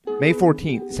May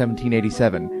 14th,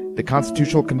 1787, the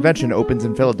Constitutional Convention opens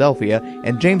in Philadelphia,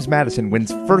 and James Madison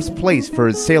wins first place for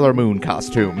his Sailor Moon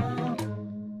costume.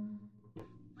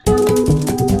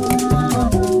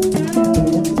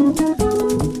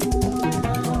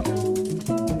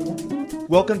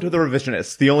 Welcome to The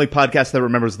Revisionists, the only podcast that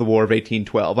remembers the War of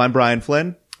 1812. I'm Brian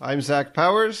Flynn. I'm Zach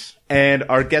Powers. And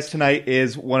our guest tonight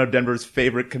is one of Denver's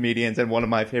favorite comedians and one of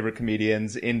my favorite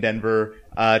comedians in Denver,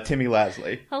 Timmi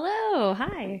Lasley. Hello.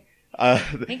 Hi.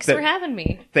 Thanks for having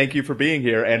me. Thank you for being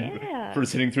here and for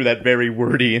sitting through that very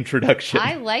wordy introduction.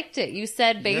 I liked it. You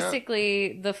said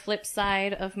basically the flip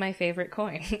side of my favorite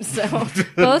coin. So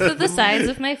both of the sides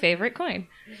of my favorite coin.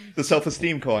 The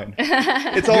self-esteem coin.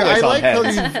 It's always on heads. I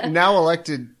like how you've now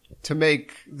elected to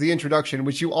make the introduction,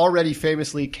 which you already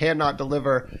famously cannot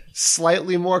deliver,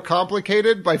 slightly more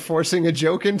complicated by forcing a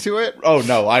joke into it. Oh,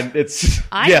 no. I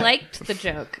liked the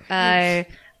joke.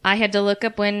 I had to look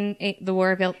up when the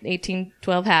War of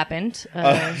 1812 happened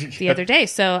the other day.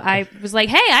 So I was like,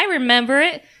 hey, I remember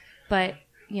it. But,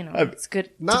 you know, it's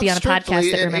good to be on a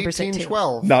podcast that remembers it too.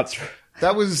 Not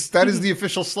That is the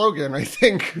official slogan, I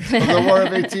think, of the War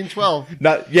of 1812.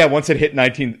 Once it hit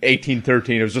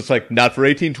 1813, it was just like, not for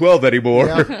 1812 anymore.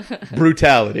 Yeah.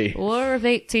 Brutality. War of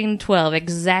 1812,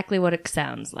 exactly what it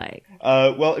sounds like.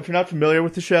 Well, if you're not familiar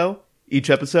with the show, each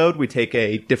episode we take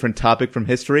a different topic from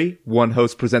history. One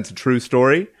host presents a true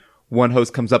story. One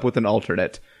host comes up with an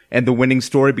alternate. And the winning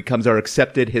story becomes our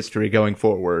accepted history going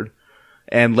forward.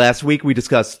 And last week we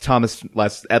discussed Thomas Jefferson.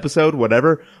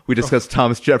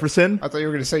 I thought you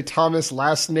were going to say Thomas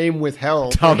last name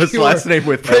withheld. Thomas last name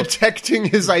withheld. Protecting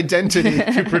his identity.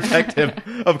 To protect him,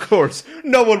 of course.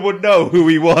 No one would know who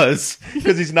he was,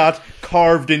 because he's not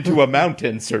carved into a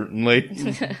mountain,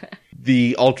 certainly.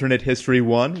 The alternate history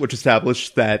one, which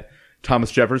established that Thomas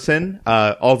Jefferson,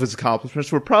 all of his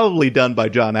accomplishments were probably done by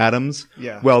John Adams.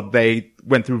 Yeah. Well, they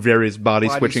went through various body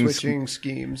switching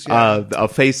schemes. Yeah. A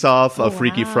face-off, a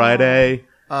Freaky Friday.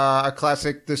 A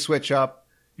classic, the switch up,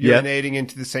 urinating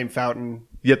into the same fountain.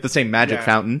 Yep, the same magic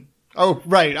fountain. Oh,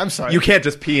 right. I'm sorry. You can't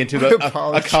just pee into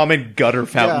a common gutter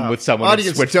fountain with someone Audience,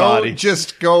 and switch don't body.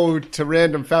 Just go to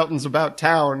random fountains about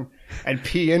town and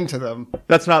pee into them.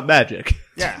 That's not magic.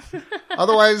 Yeah.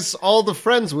 Otherwise, all the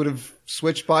friends would have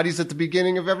switched bodies at the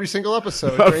beginning of every single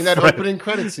episode during that opening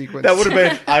credit sequence. That would have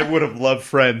been, I would have loved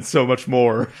Friends so much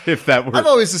more if that were. I've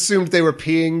always assumed they were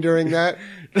peeing during that.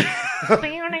 I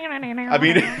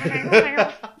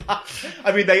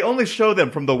mean, they only show them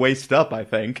from the waist up, I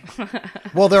think.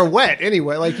 Well, they're wet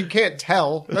anyway. Like, you can't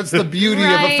tell. That's the beauty of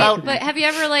a fountain. But have you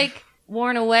ever,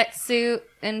 worn a wetsuit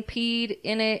and peed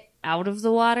in it out of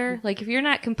the water? Like, if you're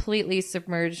not completely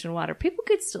submerged in water, people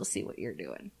could still see what you're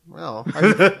doing. Well,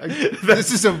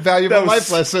 this is a valuable life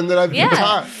lesson that I've been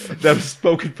taught. That was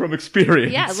spoken from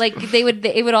experience. Yeah,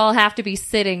 it would all have to be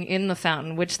sitting in the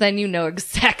fountain, which then you know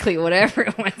exactly what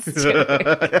everyone's doing.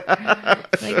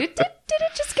 Did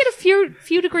it just get a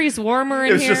few degrees warmer in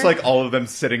here? It was just like all of them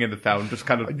sitting in the fountain, just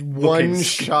kind of one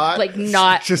shot,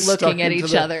 not just looking at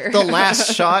each other. The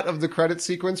last shot of the credit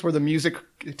sequence where the music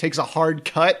takes a hard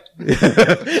cut, and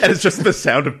it's just the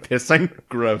sound of pissing.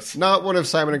 Gross. Not one of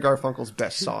Simon and Garfunkel's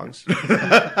best songs.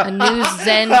 A new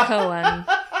Zen koan.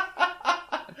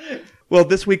 Well,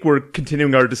 this week we're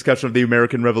continuing our discussion of the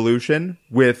American Revolution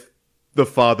with the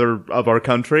father of our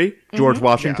country, George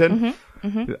Washington. Yeah.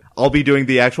 Mm-hmm. I'll be doing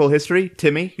the actual history.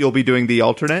 Timmy, you'll be doing the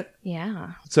alternate.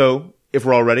 Yeah. So, if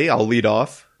we're all ready, I'll lead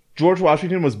off. George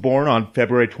Washington was born on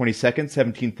February 22nd,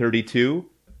 1732,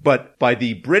 but by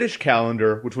the British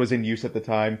calendar, which was in use at the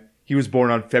time, he was born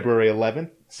on February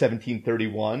 11th,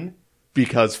 1731,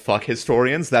 because fuck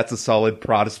historians, that's a solid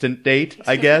Protestant date,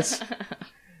 I guess.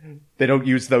 They don't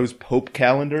use those Pope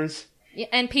calendars.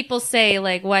 And people say,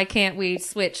 why can't we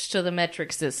switch to the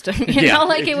metric system?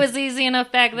 It was easy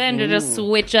enough back then to just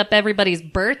switch up everybody's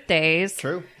birthdays.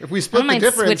 True. If we split I don't the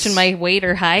difference, mind switching my weight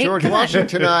or height. George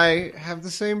Washington and I have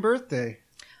the same birthday.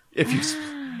 If you,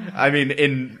 I mean,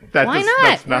 why not?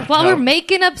 That's not While we're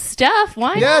making up stuff,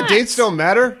 why not? Yeah, dates don't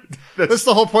matter. That's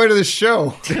the whole point of this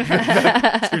show.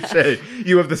 Touché.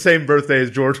 You have the same birthday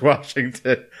as George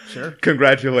Washington. Sure.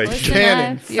 Congratulations.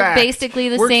 Canon. You're basically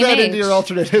the Work same that age. into your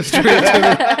alternate history.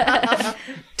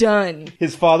 Done.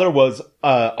 His father was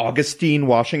Augustine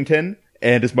Washington,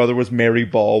 and his mother was Mary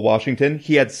Ball Washington.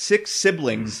 He had 6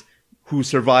 siblings who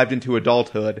survived into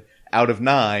adulthood out of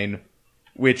 9,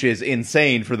 which is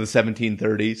insane for the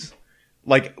 1730s.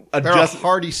 They're a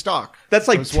hardy stock. That's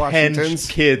like 10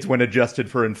 kids when adjusted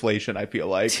for inflation, I feel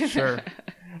like. Sure.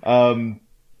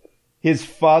 His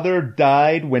father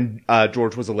died when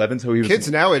George was 11, so he was... Kids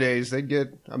nowadays, they'd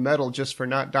get a medal just for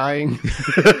not dying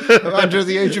under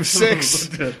the age of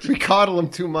 6. We coddle them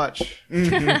too much.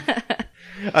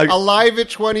 Alive at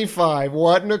 25.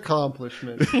 What an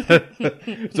accomplishment.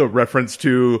 So reference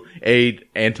to a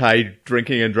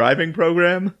anti-drinking and driving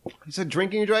program? Is it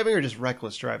drinking and driving or just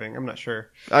reckless driving? I'm not sure.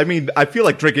 I mean, I feel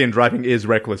like drinking and driving is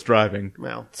reckless driving.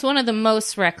 Well, It's one of the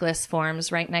most reckless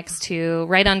forms, right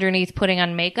underneath putting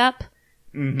on makeup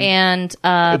and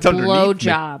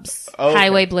blowjobs, okay.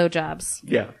 highway blowjobs.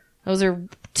 Yeah. Those are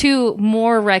two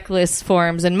more reckless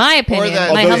forms, in my opinion,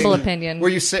 my humble opinion. Where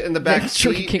you sit in the back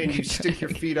seat Drinking and you and stick your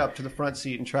feet up to the front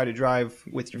seat and try to drive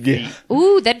with your feet. Yeah.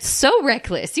 Ooh, that's so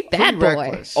reckless. You bad Pretty boy.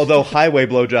 reckless. Although highway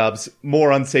blowjobs,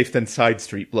 more unsafe than side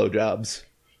street blowjobs.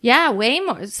 Yeah, way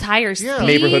more. It's higher speeds.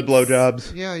 Neighborhood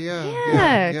blowjobs.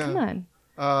 Yeah, come on.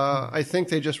 I think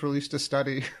they just released a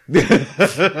study.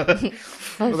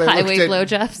 Oh, they highway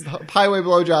looked at blowjobs. Highway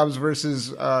blowjobs versus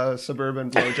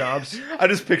suburban blowjobs. I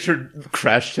just pictured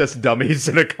crash test dummies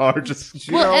in a car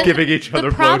just Well, giving each other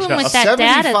the problem blowjobs. with that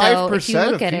data, though, if you 75%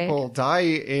 look of at people die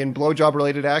in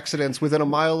blowjob-related accidents within a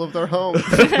mile of their home.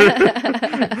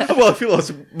 Well, I feel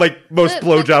like most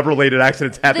blowjob-related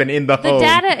accidents happen in the home. The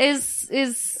data is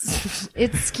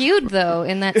it's skewed though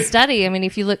in that study. I mean,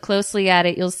 if you look closely at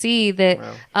it, you'll see that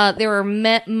there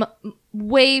are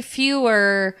way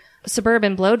fewer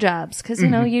suburban blowjobs because you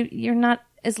know you're not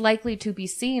as likely to be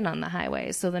seen on the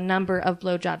highway, so the number of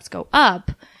blowjobs go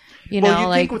up. You know,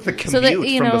 you think with the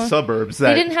commute from the suburbs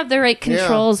that they didn't have the right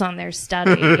controls on their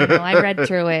study. You know, I read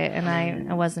through it and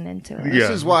I wasn't into it. This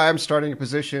is why I'm starting a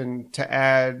position to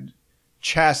add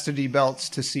chastity belts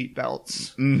to seat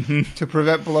belts to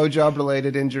prevent blowjob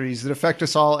related injuries that affect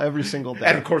us all every single day.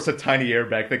 And of course, a tiny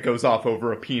airbag that goes off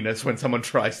over a penis when someone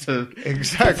tries to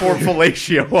Exactly. perform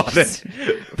fellatio on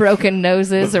it. Broken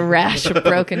noses, a rash of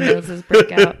broken noses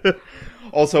break out.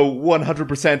 Also,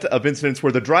 100% of incidents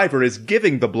where the driver is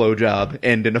giving the blowjob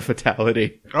end in a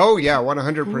fatality. Oh yeah,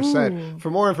 100%. For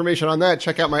more information on that,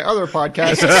 check out my other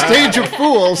podcast, Stage of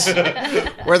Fools,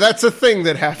 where that's a thing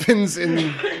that happens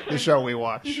in the show we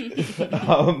watch.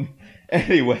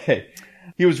 Anyway,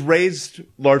 he was raised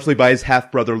largely by his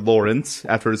half-brother Lawrence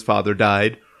after his father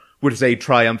died, which is a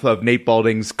triumph of Nate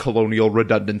Balding's colonial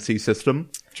redundancy system.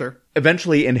 Sure.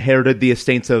 Eventually inherited the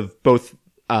estates of both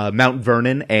Mount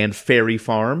Vernon and Ferry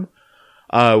Farm,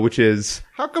 which is...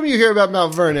 How come you hear about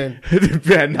Mount Vernon?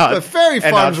 not, The Ferry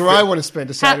Farm's where I want to spend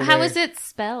a Saturday. How is it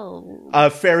spelled?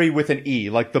 Ferry with an E,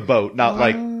 like the boat, not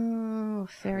like... Oh,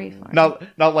 Ferry Farm. Not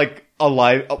like a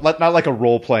live... Not like a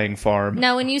role-playing farm.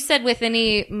 Now, when you said with an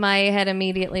E, my head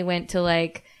immediately went to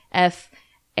like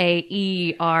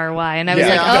Faery, and I was Yeah.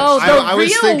 like, oh, the I was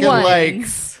real thinking, ones. like,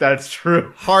 That's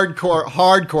true.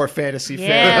 hardcore fantasy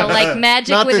Yeah, fan. like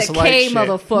magic Not with this a light K, shit.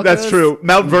 motherfuckers. That's true.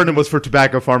 Mount Vernon was for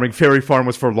tobacco farming. Ferry Farm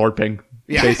was for LARPing.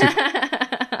 Yeah. Basically.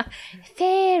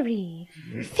 Fairy.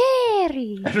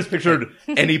 I just pictured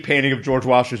any painting of George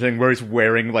Washington where he's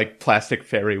wearing like plastic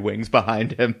fairy wings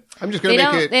behind him. I'm just going to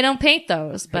make it. They don't paint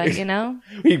those, but you know.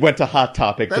 He went to Hot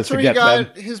Topic That's just to where he get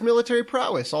got them. his military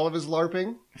prowess, all of his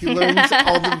LARPing. He learned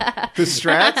all the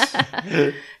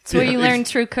strats. It's where you learn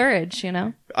true courage, you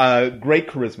know. Great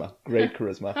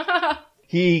charisma.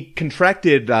 He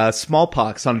contracted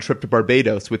smallpox on a trip to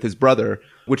Barbados with his brother,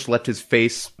 which left his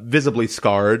face visibly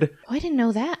scarred. Oh, I didn't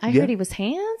know that. I heard he was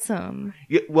handsome.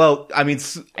 Yeah, well, I mean,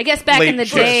 I guess back in the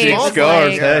day, it was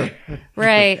scars, like, hey.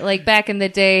 right? Like back in the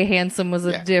day, handsome was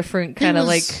a different kind of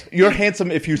like. You're handsome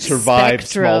if you survived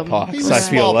Spectrum. smallpox, He was I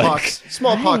feel like.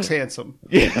 smallpox handsome.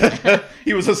 Yeah.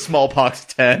 He was a smallpox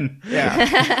 10,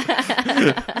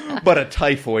 Yeah. but a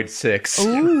typhoid 6.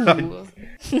 Ooh.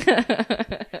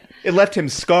 It left him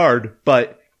scarred,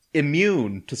 but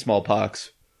immune to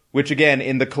smallpox. Which again,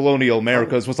 in the colonial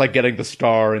Americas, was like getting the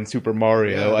star in Super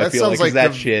Mario. I that feel sounds like is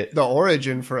that the, shit. the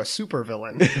origin for a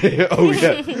supervillain. Oh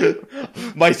yeah,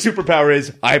 my superpower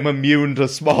is I'm immune to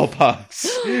smallpox.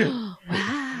 Wow.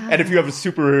 And if you have a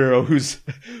superhero whose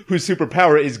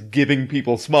superpower is giving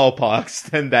people smallpox,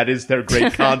 then that is their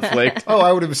great conflict. Oh,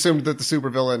 I would have assumed that the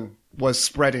supervillain was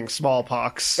spreading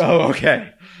smallpox. Oh,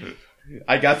 okay.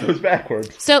 I got those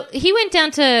backwards. So he went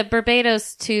down to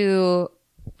Barbados to,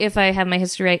 if I have my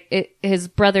history right, his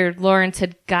brother Lawrence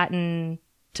had gotten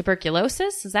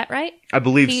tuberculosis. Is that right? I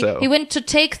believe so. He went to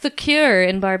take the cure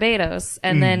in Barbados,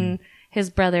 and then his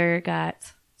brother got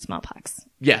smallpox,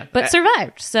 Yeah. but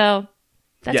survived. So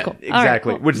that's yeah, cool. All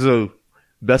exactly. right, cool. Which is the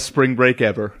best spring break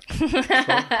ever.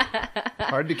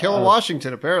 Hard to kill in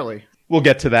Washington, apparently. We'll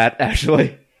get to that,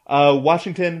 actually.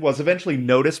 Washington was eventually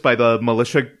noticed by the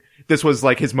militia. This was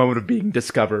like his moment of being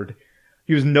discovered.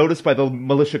 He was noticed by the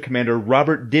militia commander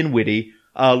Robert Dinwiddie,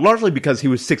 largely because he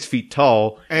was 6 feet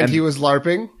tall. And he was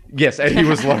LARPing? Yes, and he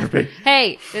was LARPing.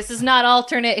 Hey, this is not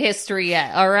alternate history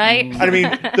yet, all right? I mean,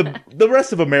 the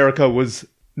rest of America was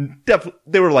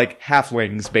they were like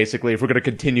halflings, basically, if we're going to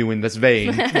continue in this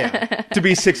vein. Yeah, To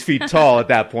be 6 feet tall at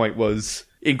that point was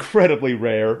incredibly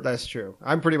rare. that's true.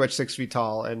 I'm pretty much 6 feet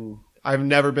tall, and I've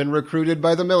never been recruited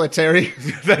by the military.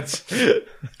 That's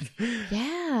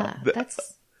Yeah, well,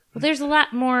 there's a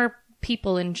lot more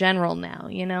people in general now,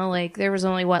 you know? Like, there was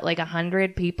only,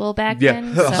 100 people back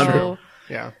then? 100. So,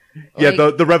 Yeah. yeah.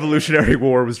 The Revolutionary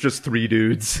War was just 3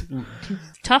 dudes.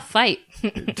 tough fight.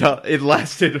 It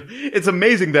lasted. It's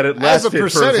amazing that it As a lasted for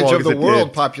as percentage long of as the it world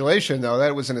did. population, though,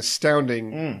 that was an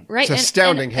astounding, Right. it's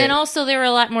astounding hit. And also there were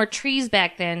a lot more trees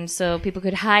back then, so people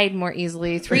could hide more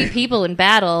easily. 3 people in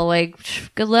battle, like,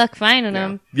 good luck finding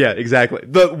them. Yeah, exactly.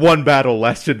 The one battle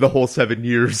lasted the whole 7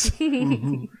 years.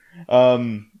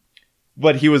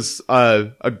 But he was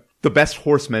the best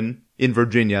horseman in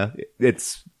Virginia.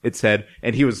 It said,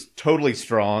 and he was totally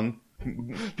strong.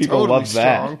 People Totally loved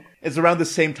that. strong. It's around the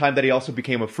same time that he also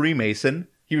became a Freemason.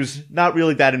 He was not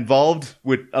really that involved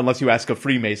with, unless you ask a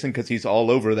Freemason, because he's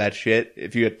all over that shit.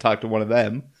 If you had talked to one of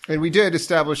them, And we did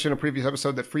establish in a previous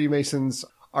episode that Freemasons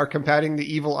are combating the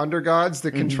evil undergods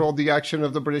that controlled the action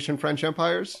of the British and French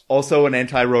empires. also an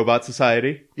anti-robot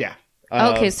society. Yeah.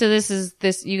 Okay, so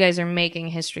this you guys are making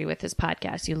history with this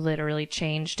podcast. You literally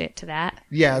changed it to that.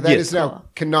 Yeah, that Yes. is now Cool.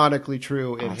 canonically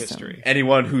true in history.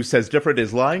 Anyone who says different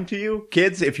is lying to you.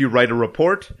 Kids, if you write a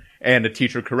report and a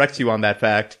teacher corrects you on that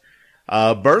fact,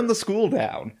 burn the school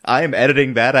down. I am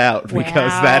editing that out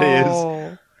because that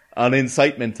is an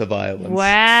incitement to violence.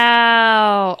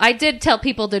 Wow. I did tell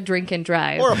people to drink and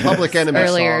drive Or a Public Enemy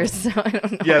earlier, song. so I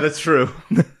don't know. Yeah, that's true.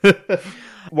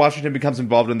 Washington becomes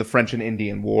involved in the French and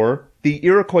Indian War. The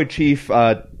Iroquois chief,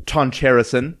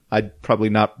 Toncherison, I'm probably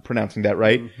not pronouncing that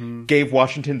right, gave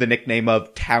Washington the nickname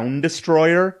of Town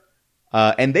Destroyer.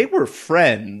 And they were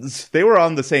friends. They were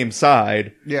on the same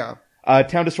side. Yeah.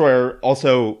 Town Destroyer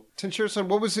also... Tencherson,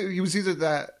 what was it? He was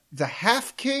either the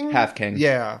Half King? Half King.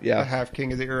 Yeah. Yeah. The Half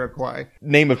King of the Iroquois.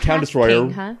 Name of Town Half Destroyer.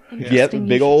 king, huh? Yeah, Interesting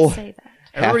big you should ol'... say that.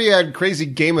 Everybody had crazy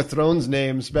Game of Thrones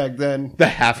names back then. The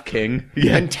Half King.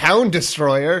 Yeah. And Town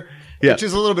Destroyer, Yeah. which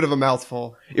is a little bit of a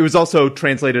mouthful. It was also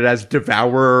translated as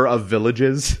Devourer of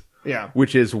Villages. Yeah.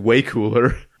 Which is way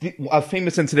cooler. A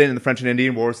famous incident in the French and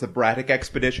Indian War was the Braddock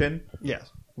Expedition,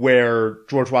 Yes. where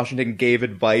George Washington gave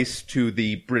advice to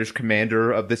the British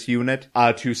commander of this unit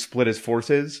to split his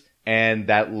forces, and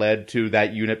that led to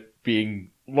that unit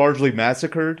being largely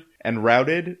massacred and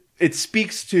routed. It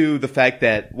speaks to the fact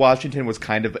that Washington was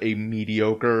kind of a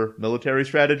mediocre military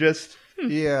strategist,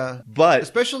 Yeah. but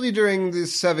Especially during the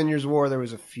 7 Years' War, there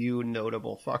was a few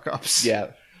notable fuck-ups. yeah.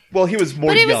 Well, he was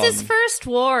more But it young. was his first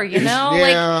war, you know?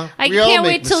 Yeah, Like, I we all can't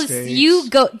make wait till mistakes. you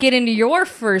get into your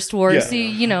first war Yeah. to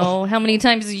see, how many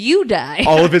times you die.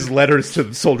 All of his letters to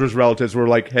the soldiers' relatives were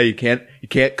like, "Hey, you can't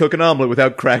cook an omelet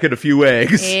without cracking a few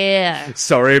eggs. Yeah.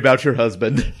 Sorry about your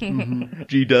husband."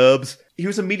 G-dubs. He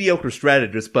was a mediocre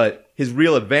strategist, but his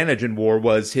real advantage in war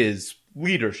was his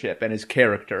leadership and his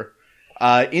character.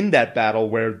 In that battle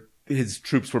where his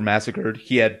troops were massacred,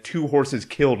 he had 2 horses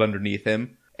killed underneath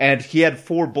him, and he had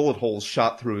 4 bullet holes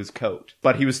shot through his coat.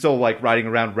 But he was still, riding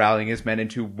around rallying his men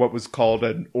into what was called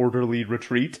an orderly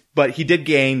retreat. But he did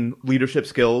gain leadership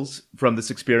skills from this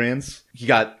experience. He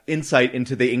got insight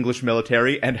into the English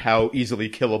military and how easily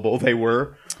killable they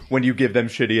were when you give them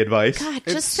shitty advice. God,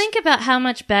 just think about how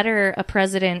much better a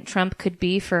President Trump could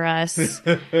be for us,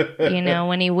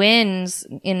 when he wins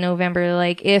in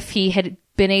November, if he had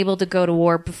been able to go to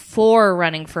war before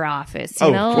running for office,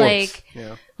 Of course.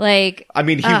 Yeah. I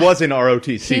mean, he was in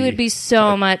ROTC. he would be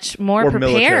so much more Or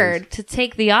prepared to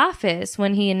take the office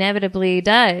when he inevitably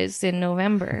does in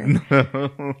November.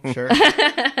 Sure.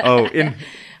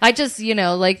 I just,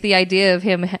 like the idea of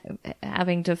him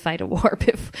having to fight a war.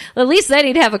 At least then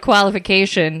he'd have a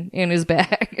qualification in his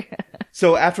bag.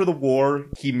 So after the war,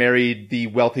 he married the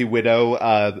wealthy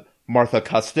widow, Martha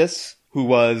Custis, who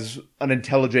was an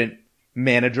intelligent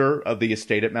manager of the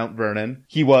estate at Mount Vernon.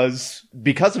 He was,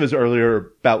 because of his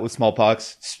earlier bout with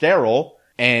smallpox, sterile,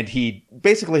 and he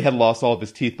basically had lost all of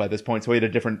his teeth by this point, so he had a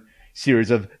different series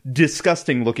of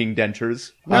disgusting-looking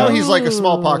dentures. Now he's like a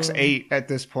smallpox 8 at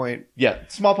this point. Yeah,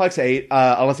 smallpox 8,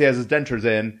 unless he has his dentures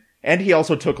in, and he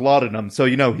also took laudanum, so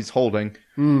he's holding.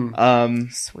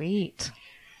 Sweet.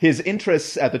 His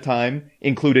interests at the time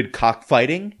included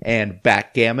cockfighting and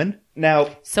backgammon. Now,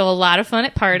 So a lot of fun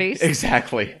at parties.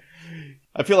 exactly.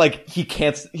 I feel like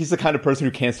he's the kind of person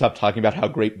who can't stop talking about how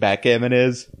great backgammon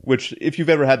is, which if you've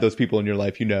ever had those people in your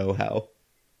life, you know how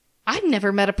I've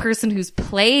never met a person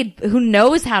who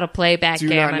knows how to play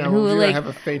backgammon, who like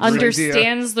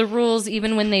understands the rules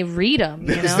even when they read them.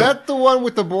 You know? Is that the one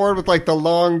with the board with like the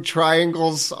long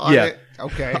triangles on it?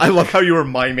 Okay. I love how you were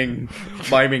miming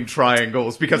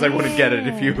triangles because I wouldn't get it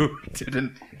if you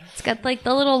didn't. It's got like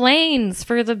the little lanes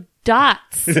for the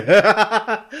dots.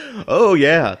 Oh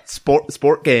yeah,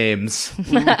 sport games.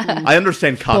 I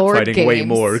understand cockfighting way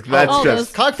more.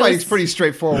 That's cockfighting's pretty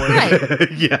straightforward.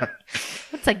 Right. Yeah.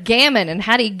 What's a gammon and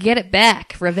how do you get it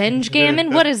back? Revenge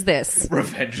gammon? What is this?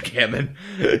 Revenge gammon.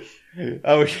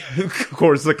 Oh, of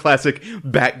course, the classic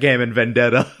backgammon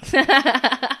vendetta.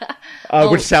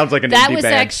 Which sounds like an indie band. That was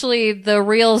actually the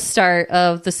real start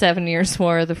of the 7 Years'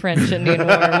 War, the French Indian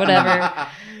War, whatever.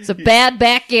 It's a bad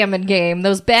backgammon game.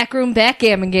 Those backroom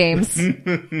backgammon games.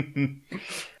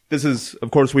 This is, of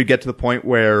course, we get to the point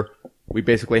where we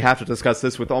basically have to discuss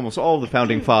this with almost all the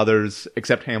founding fathers,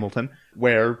 except Hamilton,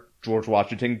 where George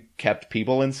Washington kept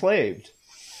people enslaved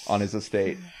on his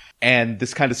estate. And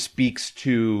this kind of speaks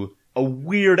to a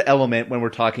weird element when we're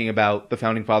talking about the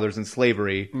founding fathers and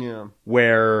slavery,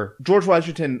 where George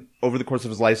Washington, over the course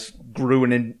of his life, grew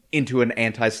into an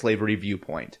anti-slavery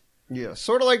viewpoint. Yeah,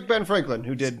 sort of like Ben Franklin,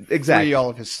 who did free all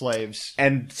of his slaves.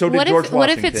 And so did George Washington. What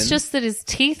if it's just that his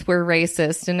teeth were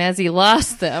racist, and as he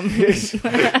lost them...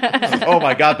 Oh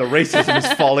my god, the racism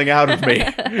is falling out of me.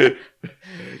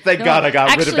 Thank God I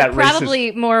got rid of that racism.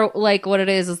 Probably more like what it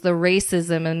is the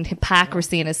racism and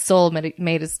hypocrisy in his soul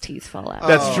made his teeth fall out.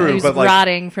 That's true. He was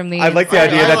rotting from the I like the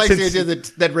idea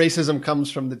that racism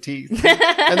comes from the teeth.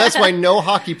 And that's why no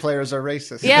hockey players are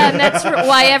racist. Yeah, and that's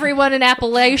why everyone in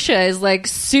Appalachia is like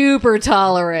super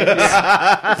tolerant.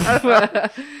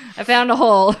 I found a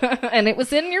hole, and it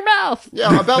was in your mouth.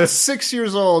 Yeah, about 6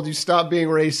 years old, you stop being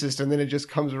racist, and then it just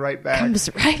comes right back. Comes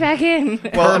right back in.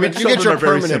 Well, I mean, you get your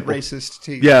permanent racist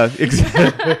teeth. Yeah,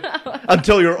 exactly.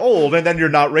 Until you're old, and then you're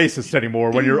not racist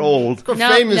anymore when you're old.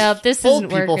 No, this isn't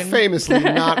people working. Famously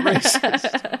not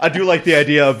racist. I do like the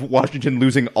idea of Washington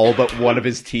losing all but one of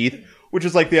his teeth, which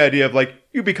is like the idea of like,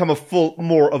 you become a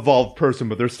more evolved person,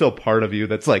 but there's still part of you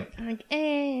that's like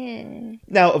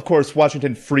Now, of course,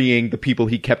 Washington freeing the people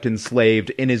he kept enslaved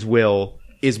in his will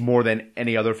is more than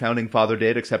any other founding father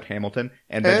did, except Hamilton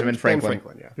and Benjamin Franklin.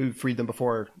 Who freed them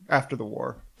after the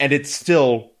war. And it's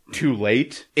still too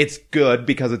late. It's good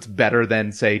because it's better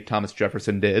than, say, Thomas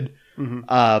Jefferson did. Mm-hmm.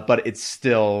 But it's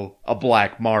still a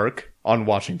black mark on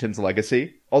Washington's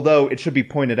legacy. Although, it should be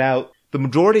pointed out, the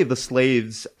majority of the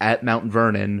slaves at Mount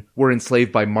Vernon were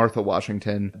enslaved by Martha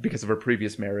Washington because of her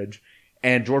previous marriage.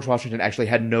 And George Washington actually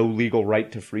had no legal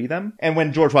right to free them. And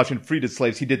when George Washington freed his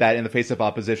slaves, he did that in the face of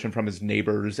opposition from his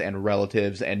neighbors and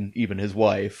relatives and even his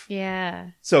wife. Yeah.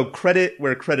 So credit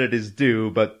where credit is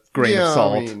due, but grain of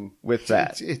salt with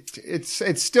that.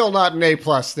 It's still not an A+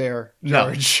 there,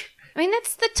 George. No. I mean,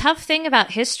 that's the tough thing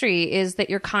about history is that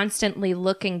you're constantly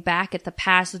looking back at the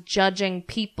past, judging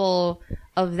people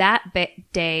of that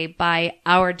day by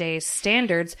our day's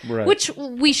standards, which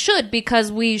we should, because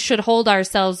we should hold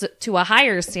ourselves to a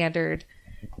higher standard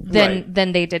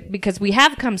than they did, because we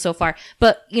have come so far.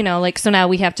 But, so now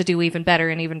we have to do even better,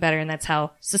 and that's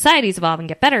how societies evolve and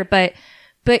get better. But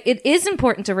it is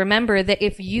important to remember that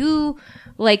if you,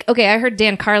 I heard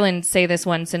Dan Carlin say this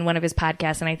once in one of his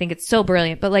podcasts, and I think it's so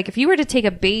brilliant, but if you were to take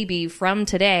a baby from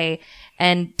today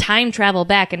and time travel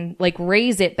back and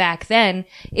raise it back then,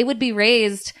 it would be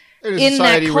raised in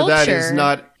that culture. Where that is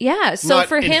not, so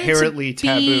for him inherently to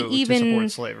taboo be even, to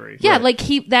support slavery. Yeah,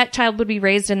 that child would be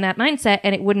raised in that mindset,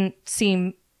 and it wouldn't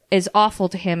seem as awful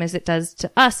to him as it does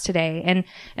to us today.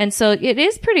 And so it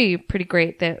is pretty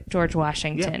great that George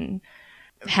Washington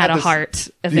had a heart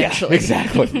eventually. Yeah,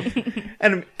 exactly.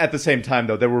 And at the same time,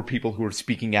 though, there were people who were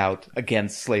speaking out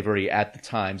against slavery at the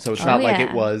time. So it's not like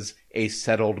it was a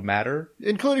settled matter.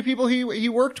 Including people he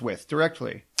worked with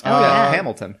directly.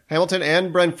 Hamilton. Hamilton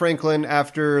and Ben Franklin,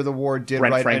 after the war, did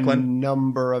write a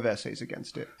number of essays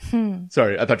against it.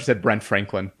 Sorry, I thought you said Brent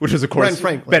Franklin, which is, of course,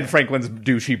 Ben Franklin's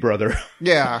douchey brother.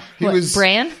 Yeah. He was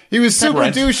Bran? He was super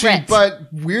douchey, but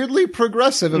weirdly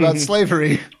progressive about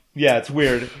slavery. Yeah, it's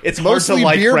weird. It's mostly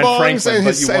hard to beer like bongs Brent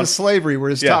Franklin, and slavery were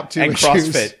his top two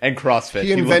issues. And CrossFit.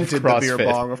 He invented the beer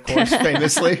bong, of course,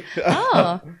 famously.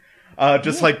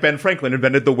 Just like Ben Franklin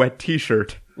invented the wet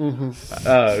T-shirt.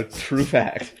 Mm-hmm. True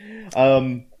fact.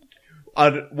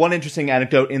 One interesting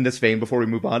anecdote in this vein before we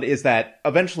move on is that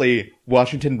eventually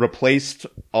Washington replaced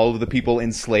all of the people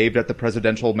enslaved at the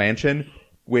presidential mansion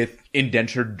with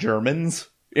indentured Germans.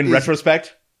 In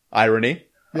retrospect, irony.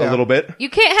 A little bit. You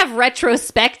can't have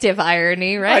retrospective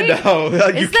irony, right? I know.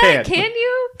 You can't. Can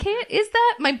you? Is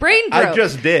that? My brain broke. I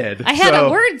just did. I had a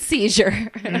word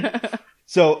seizure.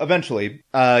 So eventually,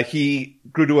 he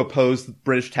grew to oppose the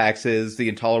British taxes, the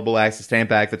Intolerable Acts, the Stamp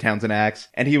Act, the Townshend Acts,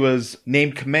 and he was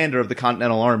named commander of the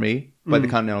Continental Army by the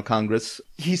Continental Congress.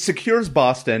 He secures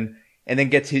Boston and then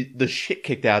gets the shit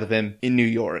kicked out of him in New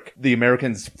York. The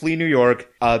Americans flee New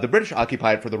York. The British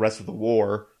occupy it for the rest of the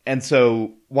war. And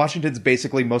so Washington's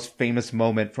basically most famous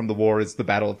moment from the war is the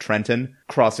Battle of Trenton,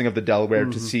 crossing of the Delaware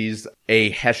to seize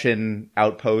a Hessian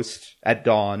outpost at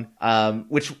dawn,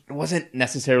 which wasn't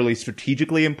necessarily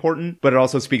strategically important, but it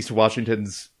also speaks to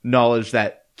Washington's knowledge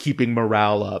that keeping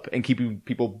morale up and keeping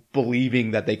people believing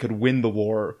that they could win the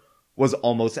war was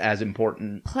almost as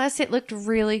important. Plus, it looked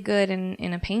really good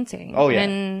in a painting. Oh, yeah.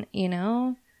 And, you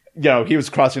know, he was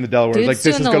crossing the Delaware. dude's Like, this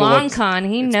doing is the going to long look... con.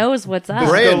 He knows what's up. This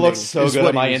is going to look Branding so is good what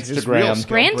on my he- his real Instagram. skill.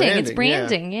 Branding. It's Branding,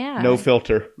 branding, yeah. No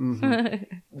filter.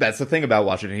 That's the thing about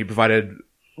Washington. He provided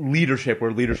leadership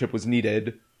where leadership was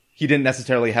needed. He didn't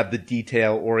necessarily have the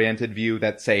detail-oriented view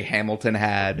that, say, Hamilton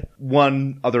had.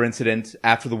 One other incident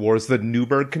after the war is the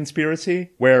Newburgh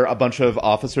conspiracy, where a bunch of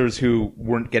officers who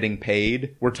weren't getting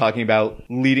paid were talking about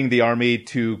leading the army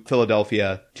to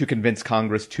Philadelphia to convince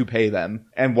Congress to pay them.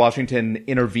 And Washington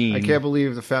intervened. I can't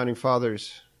believe the Founding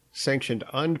Fathers sanctioned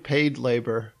unpaid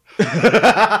labor.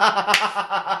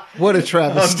 What a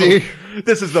travesty.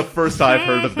 This is the first I've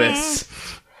heard of this.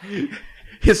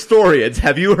 Historians,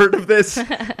 have you heard of this?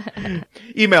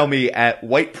 Email me at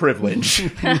whiteprivilege.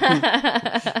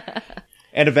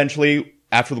 And eventually,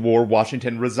 after the war,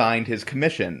 Washington resigned his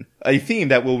commission, a theme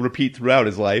that will repeat throughout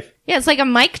his life. Yeah, it's like a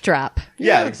mic drop.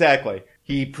 Yeah, exactly.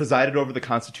 He presided over the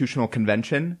Constitutional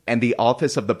Convention, and the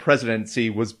office of the presidency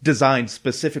was designed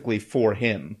specifically for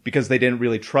him, because they didn't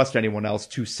really trust anyone else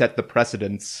to set the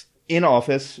precedents. In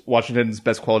office, Washington's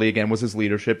best quality, again, was his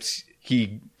leadership.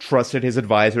 He trusted his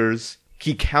advisors.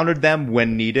 He countered them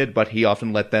when needed, but he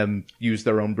often let them use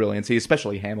their own brilliancy,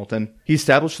 especially Hamilton. He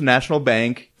established the National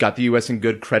Bank, got the U.S. in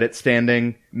good credit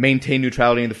standing, maintained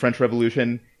neutrality in the French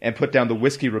Revolution, and put down the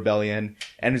Whiskey Rebellion,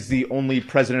 and is the only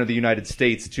president of the United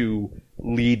States to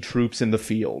lead troops in the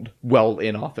field while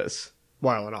in office.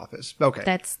 While in office. Okay.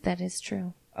 That is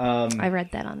true. I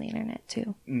read that on the internet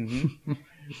too.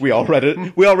 We all read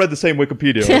it. We all read the same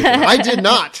Wikipedia. I did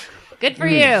not. Good for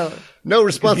you. No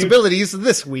responsibilities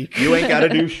this week. You ain't got to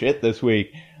do shit this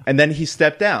week. And then he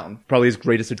stepped down. Probably his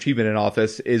greatest achievement in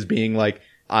office is being like,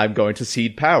 I'm going to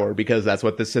cede power because that's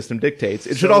what this system dictates.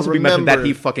 It should also be mentioned that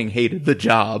he fucking hated the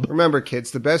job. Remember, kids,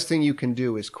 the best thing you can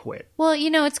do is quit. Well, you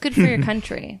know, it's good for your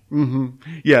country.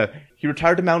 Yeah. He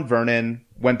retired to Mount Vernon,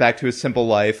 went back to his simple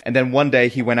life, and then one day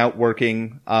he went out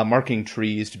working, marking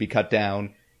trees to be cut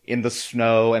down in the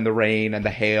snow and the rain and the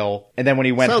hail. And then when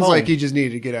he went Sounds home... like he just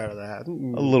needed to get out of that.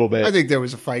 A little bit. I think there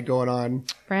was a fight going on.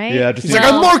 Right? Yeah, just He's like,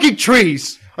 I'm marking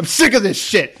trees. I'm sick of this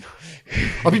shit.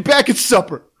 I'll be back at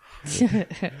supper.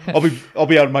 I'll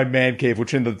be out in my man cave,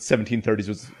 which in the 1730s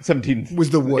Was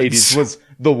the woods. 80s was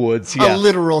the woods. Yeah. A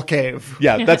literal cave.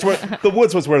 Yeah, that's where the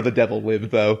woods was where the devil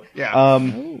lived, though. Yeah.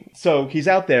 So he's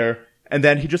out there, and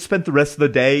then he just spent the rest of the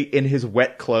day in his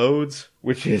wet clothes,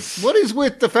 which is What is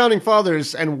with the Founding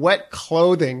Fathers and wet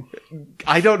clothing?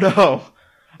 I don't know.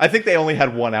 I think they only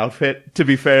had one outfit, to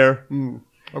be fair.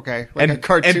 Okay. Like a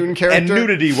cartoon character? And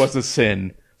nudity was a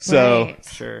sin. So Right.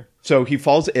 Sure. So he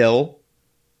falls ill.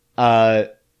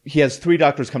 He has 3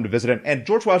 doctors come to visit him. And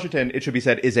George Washington, it should be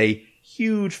said, is a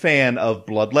huge fan of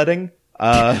bloodletting.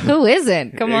 Who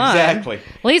isn't? Come on. Exactly.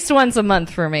 At least once a month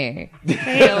for me.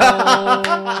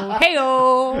 Hey-o.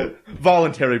 Hey-o.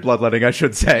 Voluntary bloodletting, I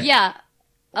should say. Yeah.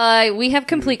 We have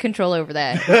complete control over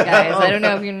that, guys. I don't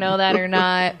know if you know that or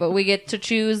not, but we get to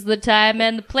choose the time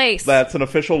and the place. That's an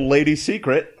official lady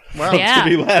secret. Wow. Yeah.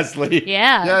 Timmi Lasley.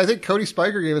 Yeah. Yeah, I think Cody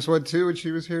Spiker gave us one too when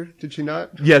she was here. Did she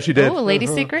not? Yeah, she did. Oh, a lady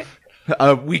secret?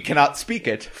 We cannot speak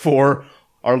it, for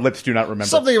our lips do not remember.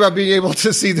 Something about being able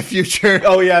to see the future.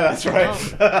 Oh, yeah, that's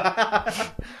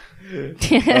right.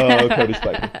 Oh, Cody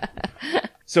Spiker.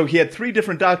 So he had 3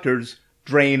 different doctors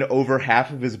drain over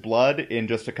half of his blood in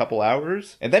just a couple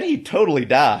hours, and then he totally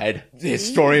died.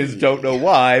 Historians don't know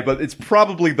why, but it's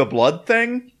probably the blood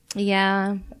thing.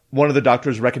 Yeah. One of the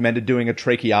doctors recommended doing a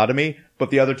tracheotomy, but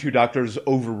the other 2 doctors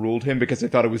overruled him because they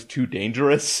thought it was too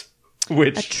dangerous. A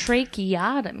Which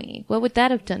tracheotomy. What would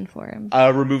that have done for him?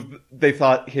 they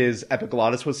thought his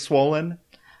epiglottis was swollen,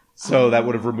 so that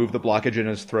would have removed the blockage in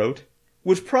his throat,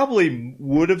 which probably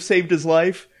would have saved his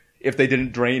life if they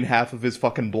didn't drain half of his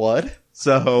fucking blood.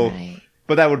 So, Right.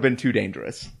 But that would have been too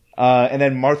dangerous. And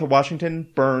then Martha Washington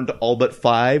burned all but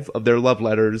 5 of their love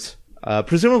letters,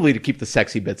 presumably to keep the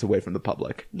sexy bits away from the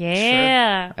public.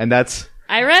 Yeah. And that's...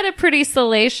 I read a pretty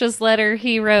salacious letter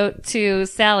he wrote to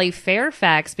Sally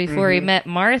Fairfax before he met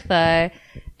Martha.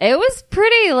 It was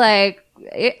pretty, like,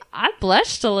 I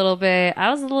blushed a little bit. I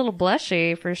was a little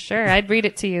blushy for sure. I'd read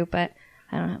it to you, but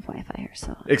I don't have Wi-Fi here,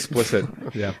 so Explicit.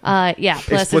 Yeah. yeah.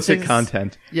 Plus Explicit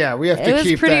content. Yeah, we have to It was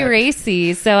keep pretty that.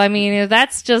 racy, so I mean,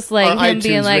 that's just like Our him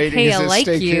being iTunes like, rating "Hey, is I at like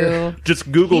stake you." here.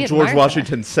 Just Google He George admired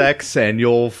Washington sex and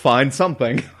you'll find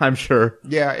something, I'm sure.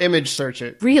 Yeah, image search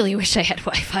it. Really wish I had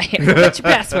Wi-Fi here. What's your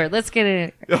password? Let's get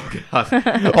it. Oh, God.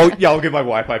 Oh, yeah, I'll give my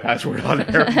Wi-Fi password on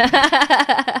here.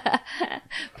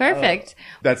 Perfect.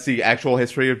 That's the actual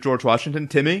history of George Washington.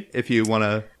 Timmy, if you want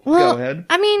to Well, go ahead.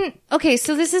 I mean, okay,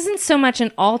 so this isn't so much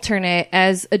an alternate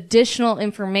as additional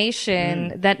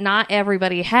information that not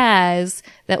everybody has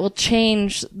that will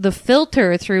change the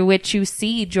filter through which you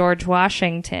see George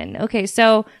Washington. Okay,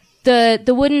 so the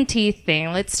wooden teeth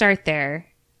thing, let's start there.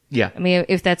 Yeah. I mean,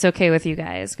 if that's okay with you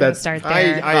guys, we'll That's- start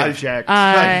there. I object.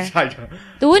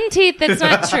 The wooden teeth, that's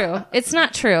not true. It's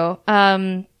not true.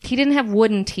 He didn't have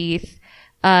wooden teeth.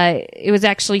 It was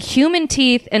actually human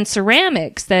teeth and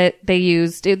ceramics that they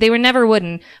used. They were never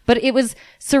wooden, but it was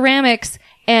ceramics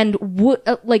and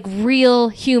like real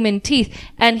human teeth.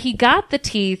 And he got the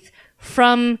teeth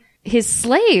from his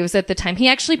slaves at the time. He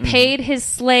actually paid his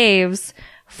slaves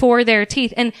for their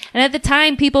teeth. And at the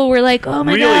time people were like, "Oh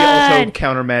my really God." also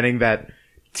countermanding that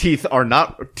teeth are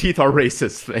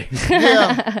racist things.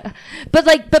 Yeah.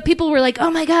 But people were like,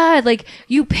 "Oh my God, like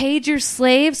you paid your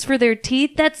slaves for their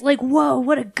teeth? That's like, whoa,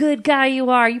 what a good guy you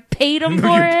are. You paid them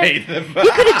for it. Paid them.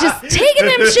 You could have just taken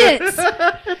them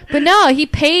shits." But no, he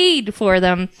paid for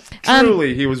them.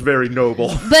 Truly, he was very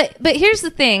noble. But here's the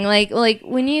thing, like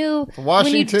when you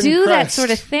Washington do that crest. sort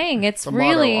of thing, it's The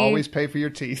really motto, always pay for your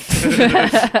teeth.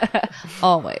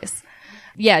 always.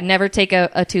 Yeah, never take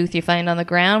a tooth you find on the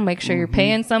ground. Make sure you're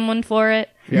paying someone for it.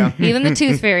 Yeah. Even the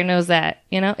tooth fairy knows that,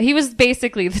 you know? He was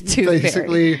basically the tooth fairy.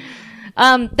 Basically,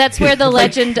 That's where the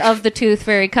legend of the tooth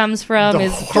fairy comes from, The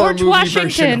is horror George movie version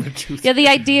Washington. of the tooth Yeah, the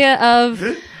idea of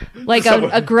like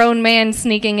a grown man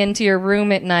sneaking into your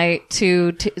room at night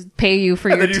to pay you for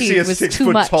And your then you see teeth a was too 6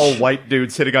 foot much. tall white dude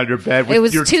sitting on your bed with It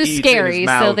was your too teeth in scary, his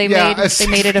so mouth. they yeah,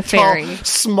 made it a fairy.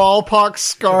 Smallpox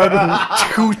scarred,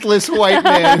 toothless white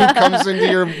man who comes into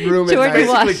your room George at night.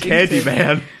 Washington. Basically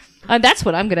Candyman. That's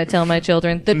what I'm going to tell my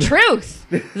children. The truth.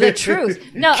 The truth.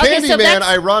 No, okay, so Candyman, that's,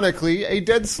 ironically, a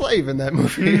dead slave in that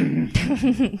movie.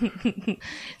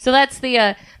 so that's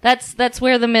the that's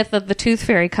where the myth of the tooth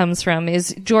fairy comes from,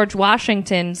 is George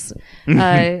Washington's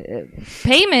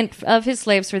payment of his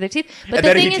slaves for their teeth. But And the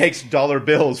then thing he is, takes dollar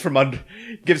bills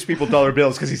gives people dollar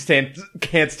bills because he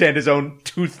can't stand his own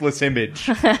toothless image.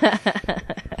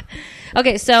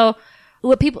 okay, so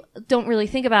what people don't really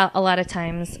think about a lot of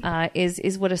times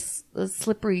is what a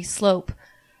slippery slope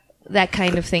that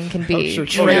kind of thing can be. sure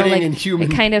You know, trading like, in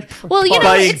human it kind of, well, you know,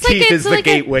 Buying it's like teeth is the like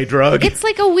gateway drug. It's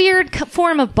like a weird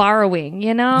form of borrowing,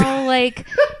 you know, like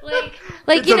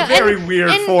It's you a know, very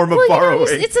weird form of borrowing.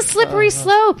 It's a slippery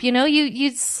slope, you know.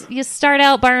 You start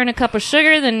out borrowing a cup of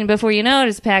sugar, then before you know it,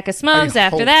 it's a pack of smokes.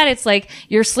 After hope- that, it's like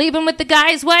you're sleeping with the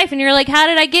guy's wife, and you're like, "How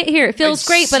did I get here?" It feels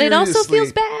great, but it also seriously-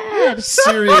 feels bad.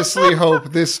 Seriously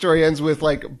hope this story ends with,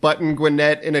 like, Button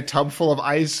Gwinnett in a tub full of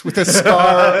ice with a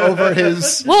scar over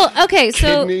his Well, okay,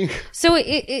 kidney. so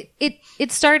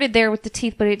it started there with the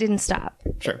teeth, but it didn't stop.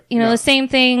 Sure. You know, Yeah. the same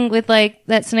thing with like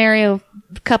that scenario,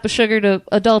 cup of sugar to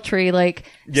adultery, like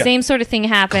Yeah. same sort of thing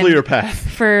happened Clear path.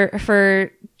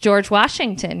 for George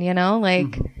Washington, you know,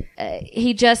 like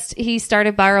he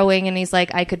started borrowing and he's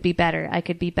like, I could be better. I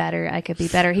could be better. I could be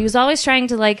better. He was always trying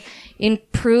to like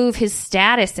improve his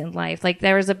status in life. Like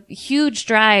there was a huge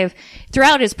drive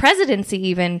throughout his presidency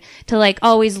even to like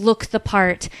always look the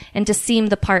part and to seem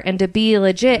the part and to be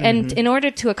legit. And in order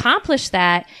to accomplish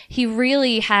that, he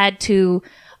really had to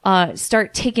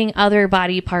start taking other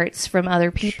body parts from other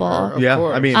people. Of Yeah,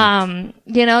 course. I mean,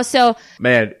 You know, so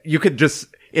man, you could just,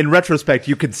 in retrospect,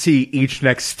 you could see each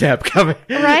next step coming.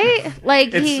 right? Like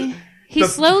It's- he the-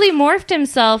 slowly morphed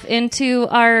himself into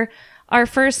our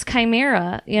first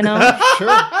chimera, you know,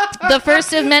 the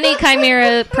first of many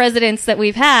chimera presidents that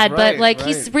we've had. Right, but like right.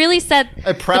 he's really set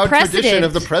A proud the precedent, tradition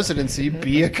of the presidency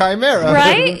be a chimera.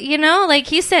 right? You know, like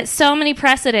he set so many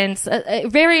precedents,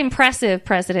 very impressive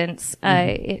precedents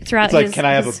throughout It's like, his. can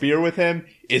I have his- a beer with him?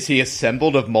 Is he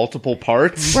assembled of multiple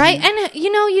parts? Right, and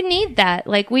you know, you need that.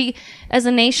 Like we, as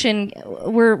a nation,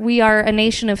 we are a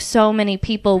nation of so many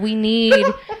people. We need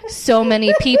so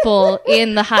many people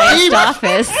in the highest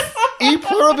office. E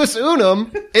pluribus unum.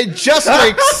 It just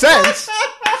makes sense.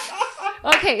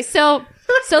 Okay, so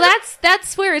So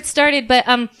that's where it started. But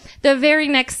the very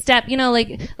next step, one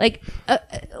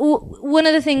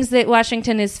of the things that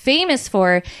Washington is famous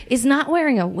for is not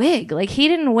wearing a wig. Like, he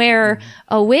didn't wear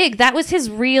a wig. That was his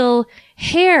real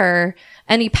hair,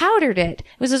 and he powdered it.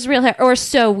 It was his real hair, or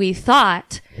so we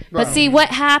thought. But see, what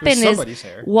happened is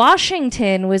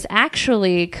Washington was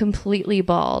actually completely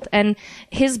bald. And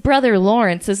his brother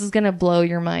Lawrence, this is going to blow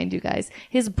your mind, you guys.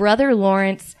 His brother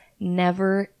Lawrence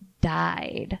never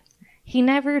died. He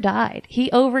never died.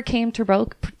 He overcame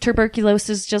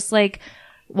tuberculosis just like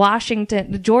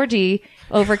Georgie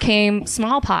overcame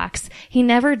smallpox. He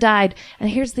never died. And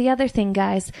here's the other thing,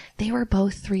 guys. They were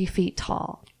both 3 feet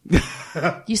tall.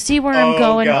 You see where I'm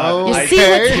going? God. You see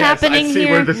what's happening I see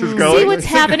here? where this is going. See what's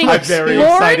happening? I'm very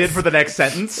excited for the next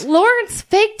sentence. Lawrence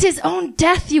faked his own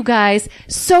death, you guys,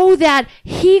 so that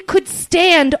he could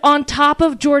stand on top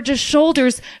of George's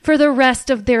shoulders for the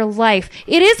rest of their life.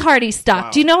 It is hardy stock.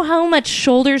 Wow. Do you know how much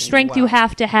shoulder strength you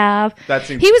have to have?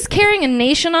 He was carrying a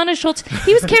nation on his shoulders.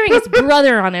 He was carrying his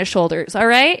brother on his shoulders, all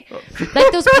right?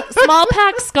 Like those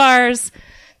smallpox scars.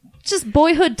 Just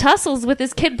boyhood tussles with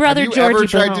his kid brother Georgie. Have you ever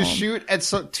tried to shoot at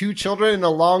 2 children in a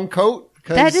long coat?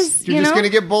 That is, you're just going to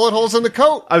get bullet holes in the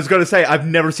coat. I was going to say, I've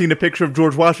never seen a picture of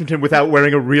George Washington without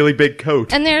wearing a really big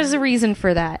coat. And there's a reason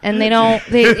for that. And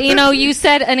you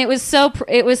said, and it was like you were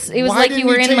in my head. Why didn't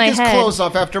he take his clothes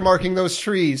off after marking those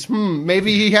trees?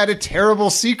 Maybe he had a terrible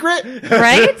secret?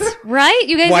 Right?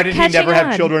 You guys Why are did catching he never on.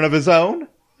 have children of his own?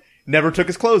 Never took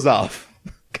his clothes off.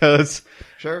 Because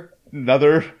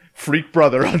another freak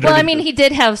brother. Well, I mean, he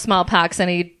did have smallpox and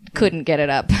he couldn't get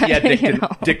it up. Yeah,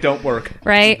 Dick don't work.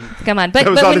 Right? Come on.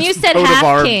 But when you said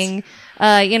half king,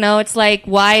 it's like,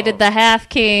 why did the half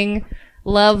king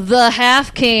love the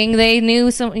half king? They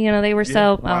knew they were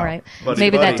so, all right.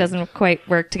 Maybe that doesn't quite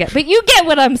work together. But you get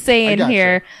what I'm saying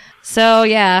here. So,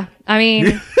 yeah. I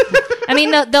mean,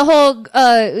 the whole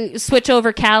switch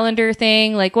over calendar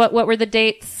thing, like what were the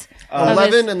dates?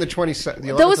 11 and the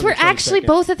 22nd. Those were actually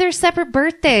both of their separate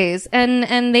birthdays,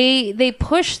 and they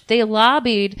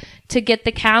lobbied to get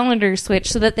the calendar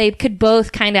switched so that they could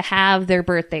both kind of have their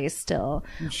birthdays still.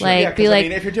 Sure. If you're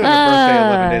doing a birthday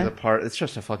 11 days apart, it's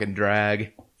just a fucking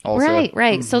drag. Also. Right.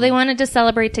 Mm-hmm. So they wanted to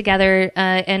celebrate together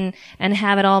and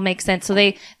have it all make sense. So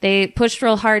they pushed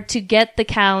real hard to get the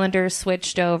calendar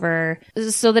switched over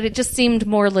so that it just seemed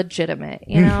more legitimate,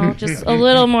 just a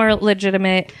little more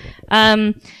legitimate.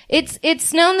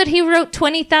 It's known that he wrote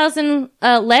 20,000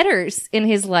 letters in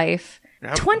his life.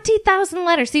 20,000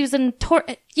 letters. He was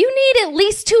you need at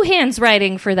least 2 hands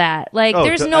writing for that. Like,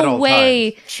 there's no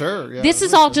way. Times. Sure. Yeah, this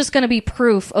is all just going to be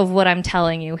proof of what I'm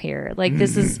telling you here. Like,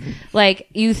 this is like,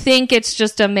 you think it's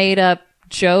just a made up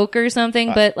joke or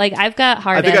something, but like, I've got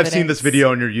hard evidence. I've seen this video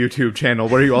on your YouTube channel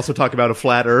where you also talk about a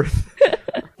flat earth.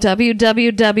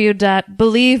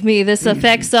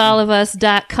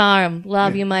 www.believemethisaffectsallofus.com.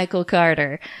 Love you, Michael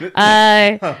Carter.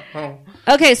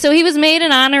 Okay, so he was made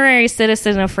an honorary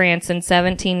citizen of France in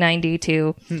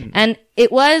 1792. And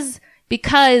it was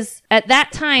because at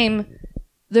that time,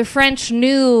 the French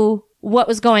knew what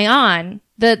was going on.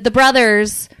 The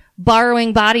brothers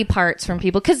borrowing body parts from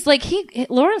people. Cause like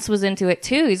Lawrence was into it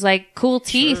too. He's like, cool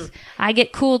teeth. Sure. I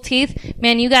get cool teeth.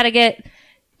 Man, you gotta get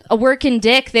a working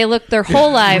dick. They looked their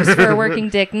whole lives for a working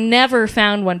dick. Never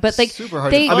found one. But like, super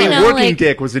hard to find. Working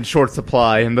dick was in short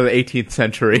supply in the 18th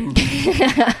century.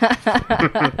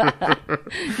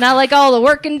 Not like all the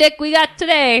working dick we got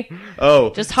today. Oh.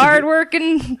 Just hard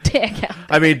working dick.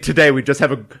 I mean, today we just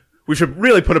have we should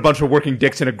really put a bunch of working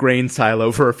dicks in a grain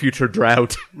silo for a future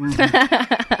drought.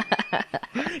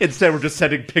 Instead, we're just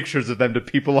sending pictures of them to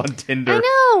people on Tinder. I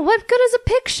know. What good is a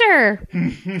picture?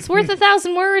 It's worth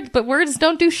 1,000 words, but words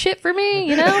don't do shit for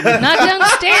me, Not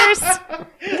downstairs.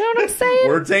 You know what I'm saying?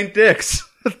 Words ain't dicks.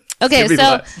 Okay,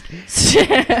 so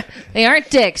they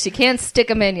aren't dicks. You can't stick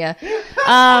them in you.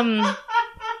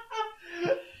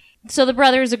 So the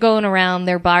brothers are going around,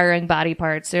 they're borrowing body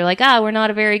parts. They're like, we're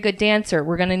not a very good dancer.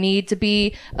 We're going to need to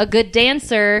be a good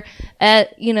dancer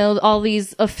at, all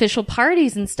these official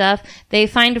parties and stuff. They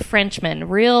find a Frenchman,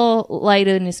 real light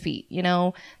on his feet,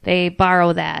 They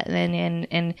borrow that.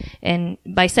 And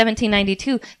by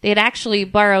 1792, they had actually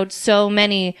borrowed so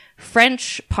many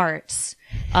French parts,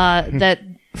 that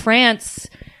France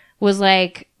was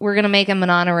like, we're going to make him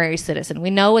an honorary citizen. We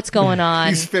know what's going on.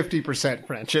 He's 50%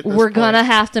 French at this We're going to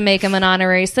have to make him an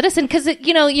honorary citizen because,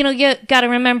 you got to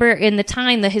remember in the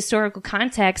time, the historical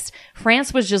context,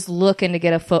 France was just looking to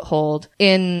get a foothold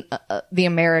in the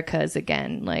Americas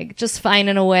again, like just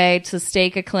finding a way to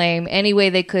stake a claim any way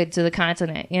they could to the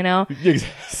continent,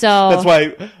 So that's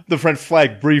why the French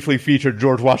flag briefly featured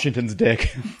George Washington's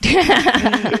dick.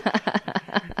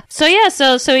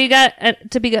 So he got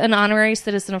to be an honorary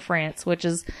citizen of France, which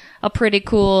is a pretty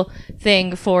cool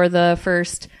thing for the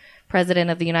first president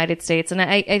of the United States. And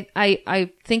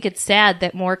I think it's sad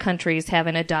that more countries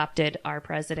haven't adopted our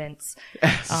presidents.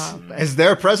 As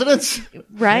their presidents?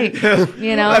 Right.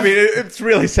 You know? I mean, it's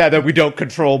really sad that we don't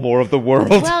control more of the world.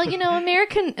 Well, you know,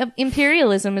 American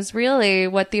imperialism is really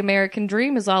what the American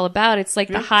dream is all about. It's like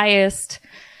the highest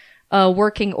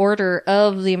working order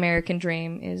of the American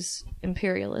dream is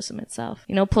imperialism itself.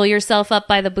 You know, pull yourself up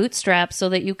by the bootstraps so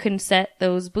that you can set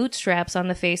those bootstraps on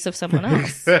the face of someone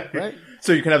else. Right.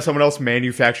 So you can have someone else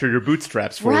manufacture your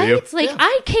bootstraps for Right? you. It's like,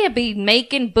 I can't be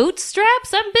making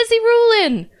bootstraps. I'm busy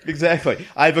ruling. Exactly.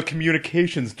 I have a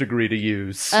communications degree to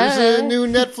use. There's a new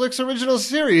Netflix original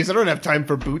series. I don't have time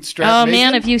for bootstrap. Oh, making.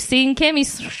 man, have you seen Kimmy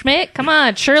Schmidt? Come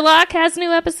on. Sherlock has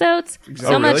new episodes. So Oh,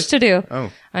 really? much to do.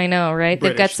 Oh. I know, right?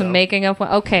 They've got British, some though. making of.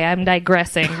 Okay, I'm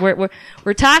digressing.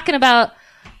 We're talking about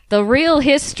the real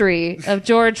history of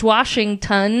George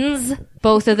Washington's,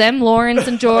 both of them, Lawrence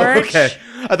and George. Okay.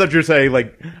 I thought you were saying,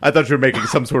 I thought you were making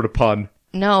some sort of pun.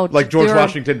 No, Like George they were-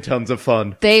 Washington, tons of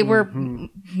fun. They were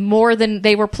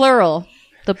they were plural.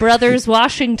 The brothers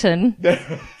Washington.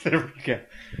 There we go.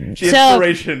 The So-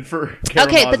 inspiration for Karamazov.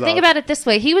 Okay, but think about it this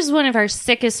way. He was one of our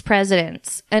sickest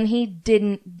presidents, and he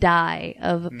didn't die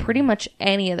of pretty much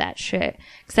any of that shit,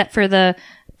 except for the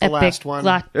last one.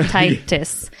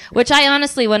 epiglottitis, which I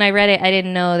honestly, when I read it, I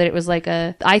didn't know that it was like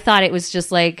I thought it was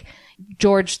just like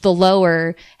George the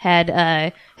Lower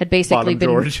had basically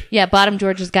Bottom Bottom George.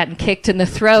 George has gotten kicked in the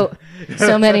throat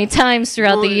so many times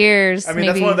throughout the years. I mean,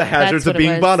 that's Maybe one of the hazards that's of what it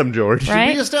being was. Bottom George.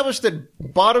 Right? We established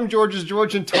that bottom George is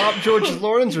George and top George is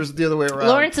Lawrence, or is it the other way around?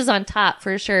 Lawrence is on top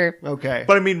for sure. Okay.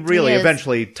 But I mean, really, He is.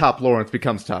 eventually, top Lawrence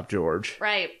becomes top George.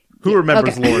 Right. Who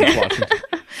remembers Okay. Lawrence Washington?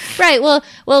 Right. Well,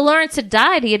 Lawrence had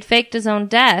died. He had faked his own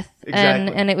death,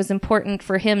 Exactly. and it was important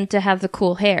for him to have the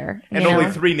cool hair. And you only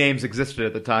know? 3 names existed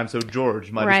at the time, so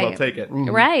George might as well take it.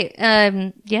 Right.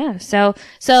 Yeah. So,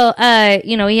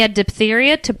 you know, he had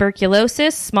diphtheria,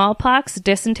 tuberculosis, smallpox,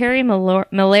 dysentery,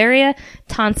 malaria,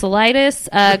 tonsillitis,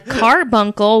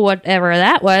 carbuncle, whatever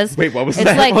that was. Wait, what was it's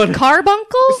that like one?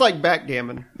 carbuncle? It's like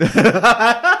backgammon.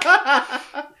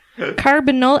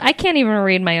 Carbonol. I can't even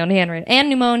read my own handwriting. And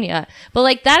pneumonia. But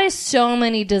like that is so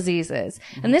many diseases.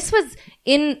 And this was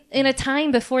in a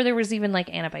time before there was even like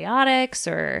antibiotics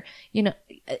or, you know,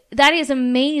 that is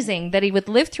amazing that he would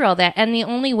live through all that. And the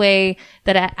only way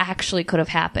that it actually could have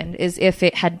happened is if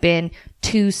it had been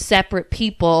 2 separate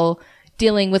people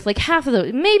dealing with like half of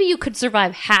those. Maybe you could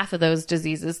survive half of those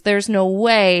diseases. There's no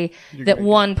way that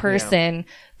one person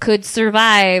could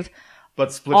survive.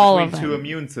 But split All of between 2 them.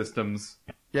 immune systems.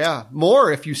 Yeah,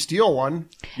 more if you steal one.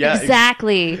 Yeah,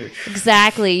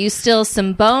 Exactly. You steal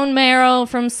some bone marrow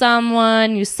from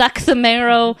someone. You suck the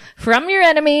marrow from your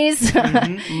enemies.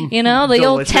 You know, the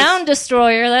old Delicious. town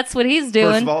destroyer. That's what he's First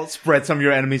doing. of all, spread some of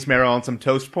your enemy's marrow on some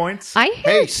toast points. I hear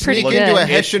Hey, it's pretty sneak good. into a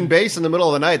Hessian base in the middle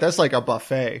of the night. That's like a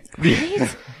buffet.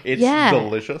 It's Yeah.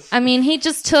 delicious. I mean, he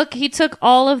took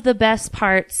all of the best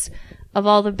parts of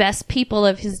all the best people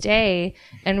of his day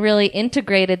and really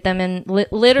integrated them and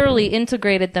literally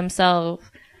integrated themselves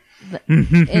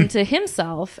into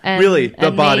himself. And, Really, the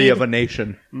and body made- of a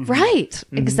nation. Right,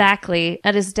 exactly.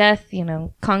 At his death, you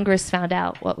know, Congress found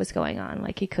out what was going on.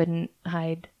 Like he couldn't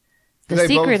hide the Did they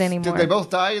secret both, anymore. Did they both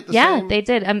die at the Yeah, same? they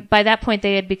did. By that point,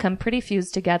 they had become pretty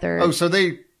fused together. Oh, so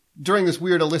they, during this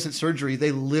weird illicit surgery,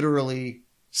 they literally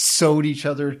sewed each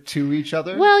other to each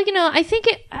other? Well, you know, I think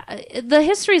the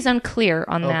history is unclear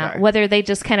on that. Okay. Whether they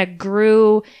just kind of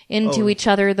grew into each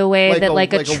other the way that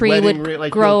like a tree wedding would ring,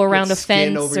 like grow you'll around put a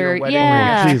skin fence over your or wedding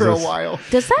yeah. ring after a Jesus. while.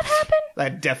 Does that happen?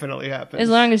 That definitely happens. As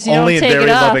long as you Only don't in take very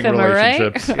it off, loving am I right?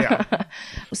 relationships. Yeah.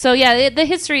 So yeah, the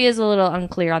history is a little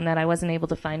unclear on that. I wasn't able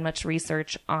to find much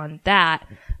research on that,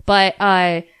 but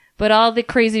all the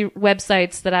crazy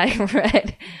websites that I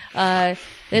read,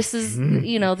 this is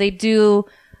you know they do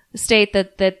state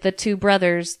that the 2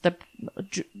 brothers, the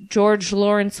George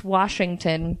Lawrence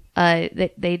Washington,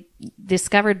 they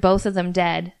discovered both of them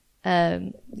dead,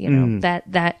 you know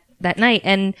that night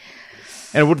and.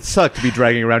 And it would suck to be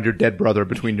dragging around your dead brother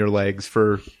between your legs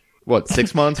for,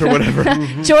 6 months or whatever?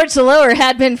 George the Lower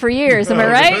had been for years. Am I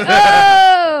right?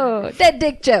 Oh, dead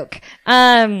dick joke.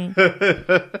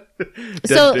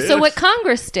 So what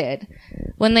Congress did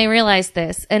when they realized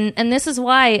this, and this is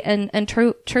why, and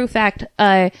true fact,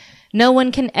 no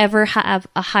one can ever have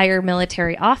a higher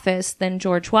military office than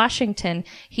George Washington.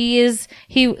 At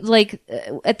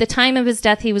the time of his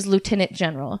death, he was lieutenant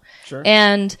general. Sure.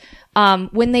 And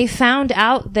when they found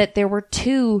out that there were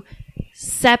 2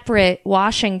 separate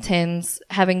Washingtons,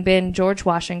 having been George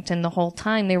Washington the whole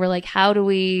time. They were like, how do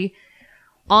we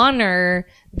honor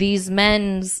these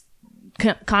men's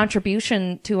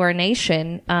contribution to our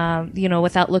nation,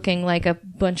 without looking like a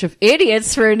bunch of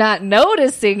idiots for not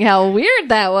noticing how weird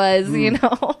that was,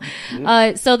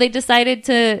 So they decided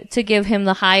to give him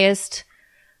the highest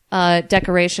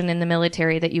decoration in the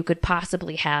military that you could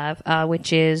possibly have,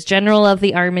 which is General of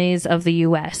the Armies of the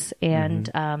U.S. And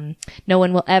no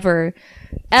one will ever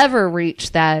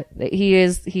reach that. He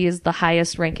is the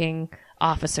highest ranking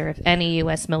officer of any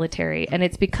U.S. military, and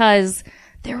it's because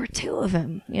there were two of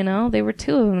him. They were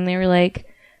two of them. They were like,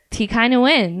 he kind of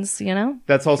wins.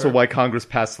 That's also why Congress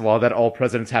passed the law that all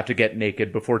presidents have to get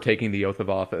naked before taking the oath of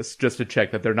office, just to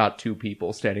check that they're not two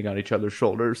people standing on each other's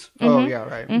shoulders. Oh yeah,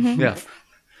 right. Yeah.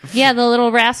 Yeah, the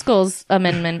Little Rascals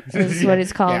Amendment is what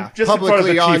it's called. Yeah, Just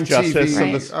publicly in front of the on Chief TV.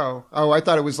 Justice. Right. Oh, I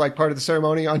thought it was like part of the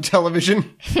ceremony on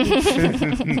television.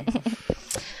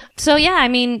 So yeah, I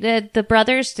mean, the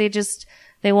brothers,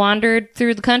 they wandered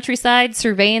through the countryside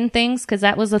surveying things because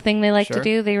that was the thing they liked to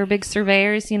do. They were big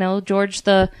surveyors. George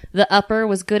the upper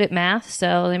was good at math,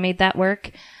 so they made that work.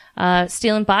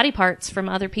 Stealing body parts from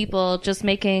other people, just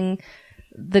making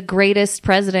the greatest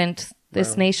president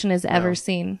this nation has ever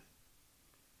seen.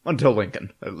 Until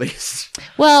Lincoln, at least.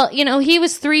 Well, he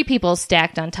was 3 people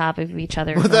stacked on top of each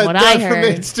other from what I that heard.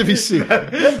 remains to be seen.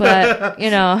 But,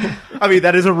 I mean,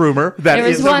 that is a rumor. there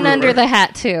was one under the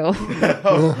hat, too.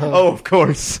 of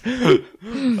course.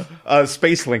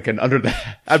 Space Lincoln under the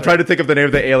hat. I'm trying to think of the name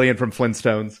of the alien from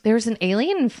Flintstones. There was an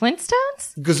alien in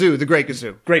Flintstones? Gazoo, the Great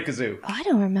Gazoo. Great Kazoo. Oh, I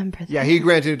don't remember that. Yeah, he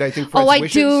granted, I think, Oh, Fred's I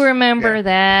wishes. do remember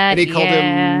that. And he called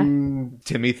him...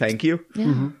 Timmy, thank you.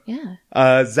 Yeah,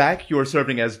 yeah. Zach, you are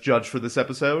serving as judge for this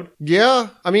episode. Yeah,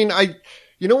 I mean,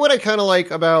 you know what I kind of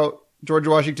like about George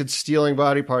Washington stealing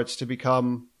body parts to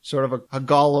become sort of a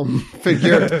Gollum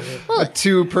figure, a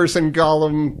 2-person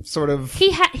Gollum sort of...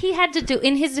 He had to do,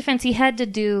 in his defense, he had to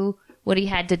do what he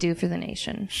had to do for the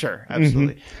nation. Sure,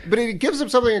 absolutely. But it gives him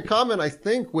something in common, I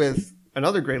think, with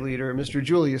another great leader, Mr.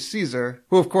 Julius Caesar,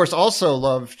 who, of course, also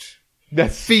loved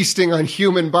feasting on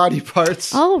human body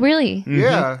parts. Oh, really?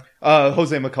 Yeah.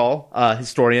 Jose McCall,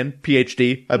 historian,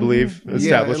 PhD, I believe,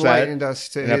 established that enlightened us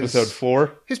to in episode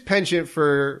 4. His penchant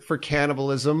for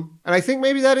cannibalism. And I think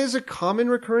maybe that is a common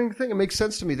recurring thing. It makes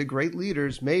sense to me. The great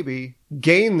leaders maybe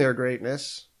gain their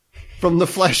greatness from the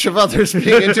flesh of others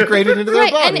being integrated into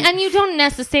their body. And you don't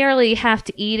necessarily have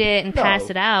to eat it and pass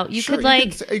it out. You could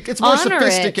it's more honor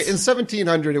sophisticated. it. In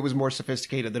 1700, it was more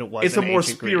sophisticated than it was. It's in a more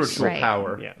ancient Greece. spiritual Right.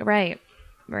 power. Yeah. Right.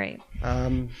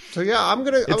 So yeah,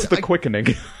 It's the quickening.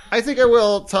 I think I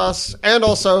will toss. And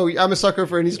also, I'm a sucker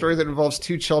for any story that involves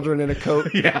 2 children in a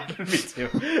coat Yeah, me too.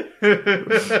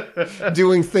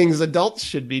 doing things adults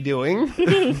should be doing.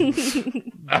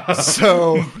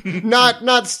 So not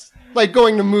like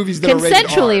going to movies that are rated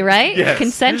Consensually, R. right? Yes.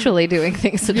 Consensually doing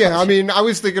things. Yeah, I mean, I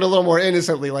was thinking a little more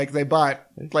innocently, like they bought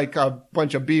like a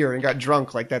bunch of beer and got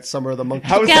drunk, like that Summer of the Monkeys.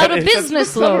 How is out that? a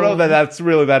business I don't know loan. that that's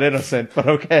really that innocent, but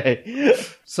okay.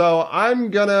 So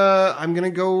I'm gonna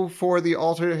go for the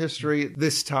alternate history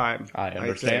this time. I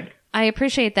understand. think. I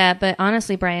appreciate that, but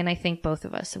honestly, Brian, I think both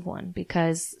of us have won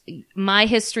because my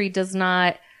history does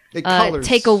not It colors.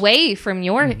 take away from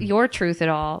your truth at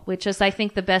all, which is, I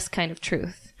think, the best kind of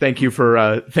truth. Thank you for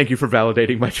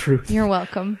validating my truth. You're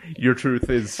welcome. Your truth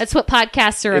is That's what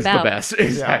podcasts are is about. the best.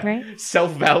 Exactly. Right?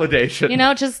 Self-validation.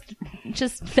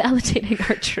 Just validating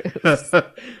our truths.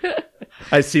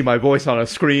 I see my voice on a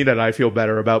screen and I feel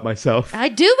better about myself. I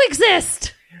do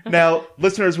exist. Now,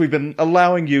 listeners, we've been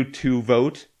allowing you to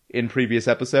vote in previous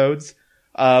episodes.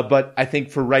 But I think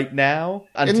for right now,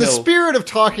 In the spirit of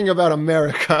talking about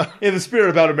America,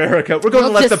 about America, we're going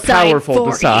to We'll let the decide powerful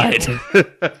for decide.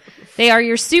 They are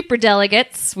your super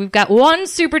delegates. We've got one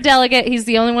super delegate. He's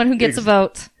the only one who gets a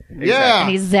vote. yeah, And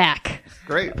he's Zach.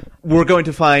 great. We're going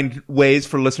to find ways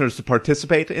for listeners to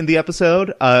participate in the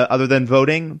episode, other than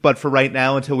voting. But for right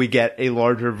now, until we get a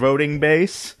larger voting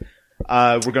base,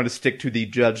 we're going to stick to the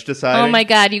judge deciding. Oh my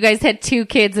God, you guys had 2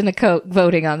 kids in a coat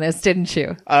voting on this, didn't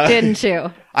you? Didn't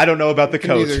you? I don't know about the Can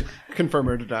coach. neither confirm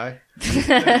or deny.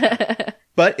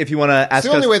 But if you want to ask It's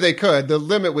the only us, way they could. The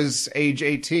limit was age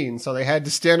 18, so they had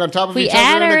to stand on top of We each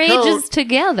add other our in a coat. ages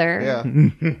together. Yeah,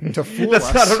 to fool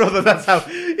that's, us. I don't know that that's how,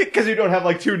 because you don't have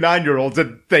like 2 9-year-olds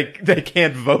and they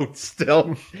can't vote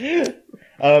still.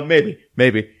 Maybe.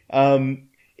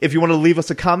 If you want to leave us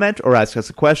a comment or ask us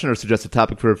a question or suggest a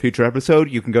topic for a future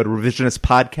episode, you can go to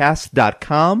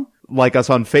revisionistpodcast.com, like us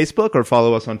on Facebook or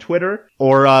follow us on Twitter,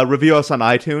 or review us on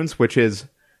iTunes, which is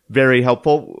very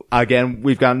helpful. Again,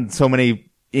 we've gotten so many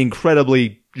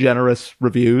incredibly generous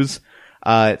reviews.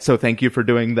 So thank you for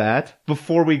doing that.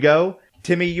 Before we go,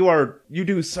 Timmy, you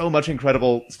do so much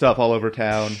incredible stuff all over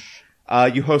town.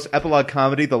 You host Epilogue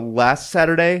Comedy the last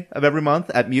Saturday of every month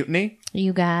at Mutiny.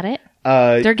 You got it.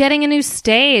 They're getting a new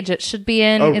stage. It should be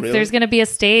in. Oh, really? There's going to be a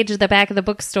stage at the back of the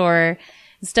bookstore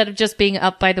instead of just being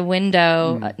up by the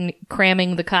window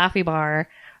cramming the coffee bar.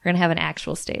 We're going to have an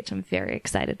actual stage. I'm very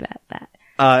excited about that.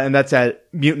 And that's at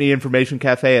Mutiny Information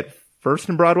Cafe at First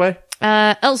and Broadway?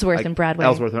 Ellsworth and Broadway.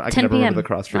 Ellsworth. I can 10 never p.m. remember the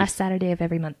cross streets. Last Saturday of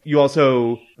every month. You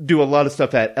also do a lot of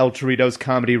stuff at El Chorrito's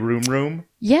Comedy Room.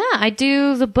 Yeah, I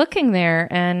do the booking there.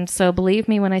 And so believe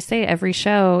me when I say every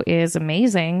show is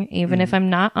amazing. Even if I'm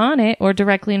not on it or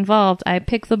directly involved, I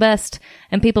pick the best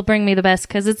and people bring me the best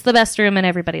because it's the best room and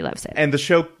everybody loves it. And the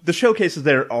showcases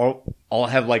there all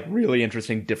have like really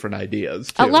interesting different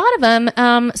ideas too. A lot of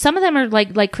them. Some of them are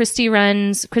like Christy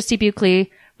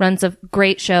Buckley runs a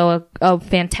great show, a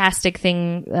fantastic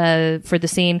thing for the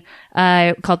scene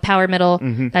called Power Middle.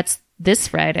 That's this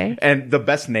Friday. And the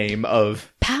best name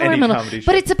of Power any Middle. comedy show.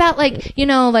 But it's about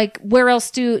where else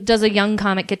does a young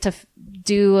comic get to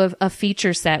do a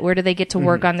feature set? Where do they get to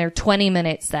work on their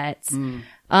 20-minute sets?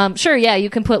 Sure, yeah,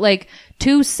 you can put like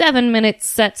 2 7-minute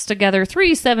sets together,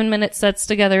 3 7-minute sets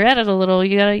together, edit a little,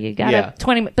 you got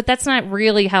 20, but that's not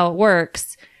really how it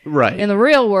works. Right. In the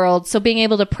real world. So being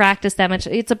able to practice that much,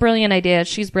 it's a brilliant idea.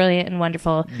 She's brilliant and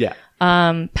wonderful. Yeah.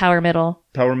 Power Middle.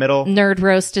 Nerd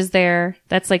Roast is there.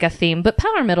 That's like a theme, but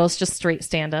Power Middle is just straight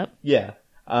stand up. Yeah.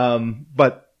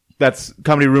 But that's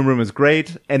Comedy Room is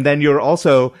great. And then this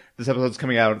episode's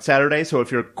coming out on Saturday. So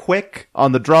if you're quick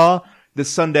on the draw, this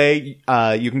Sunday,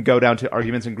 you can go down to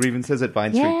Arguments and Grievances at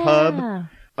Vine Street Pub.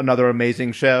 Another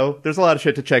amazing show. There's a lot of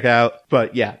shit to check out,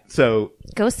 but yeah, so.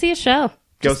 Go see a show.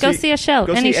 Go see a show.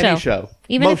 Go Any see any show.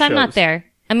 Even Most if I'm not shows. there.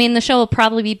 I mean, the show will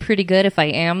probably be pretty good if I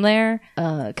am there,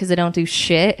 because I don't do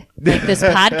shit. Like this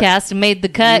podcast made the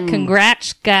cut.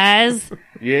 Congrats, guys.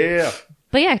 Yeah.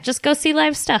 But yeah, just go see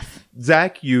live stuff.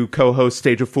 Zach, you co-host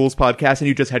Stage of Fools podcast, and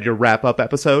you just had your wrap-up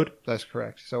episode. That's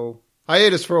correct. So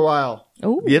hiatus for a while.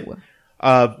 Ooh. Yep.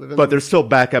 But there's still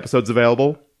back episodes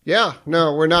available. Yeah.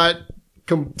 No, we're not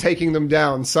taking them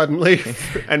down suddenly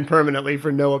and permanently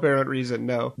for no apparent reason.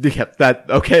 No. Yeah,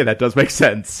 that does make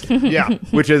sense. Yeah.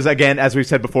 Which is, again, as we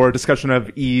said before, a discussion of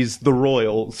Ease the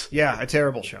Royals. Yeah, a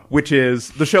terrible show. Which is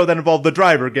the show that involved the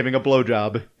driver giving a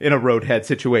blowjob in a roadhead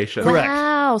situation. Correct.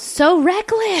 Wow, so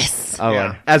reckless. Oh,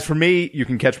 Yeah. As for me, you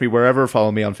can catch me wherever.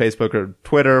 Follow me on Facebook or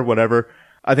Twitter, whatever.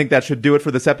 I think that should do it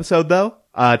for this episode, though.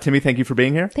 Timmy, thank you for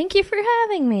being here. Thank you for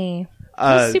having me. It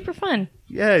was super fun.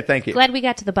 Yeah, thank you. Glad we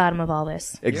got to the bottom of all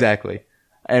this. Exactly.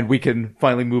 And we can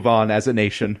finally move on as a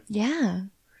nation. Yeah.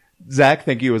 Zach,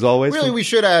 thank you as always. Really, we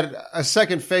should add a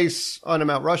second face on a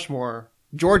Mount Rushmore.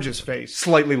 George's face.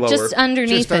 Slightly lower. Just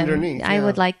underneath Just him. underneath, I yeah.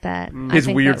 would like that. I His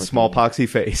think weird that would be- smallpoxy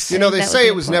face. You know, think they that say would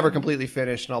it be was important. never completely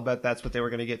finished, and I'll bet that's what they were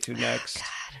going to get to next.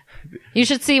 You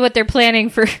should see what they're planning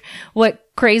for what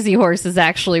Crazy Horse is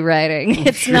actually riding.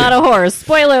 It's not a horse.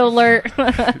 Spoiler alert.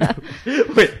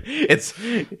 Wait,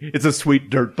 it's a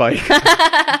sweet dirt bike.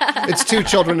 It's 2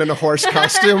 children in a horse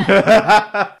costume.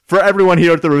 For everyone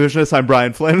here at The Revisionist, I'm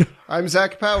Brian Flynn. I'm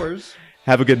Zach Powers.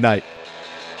 Have a good night.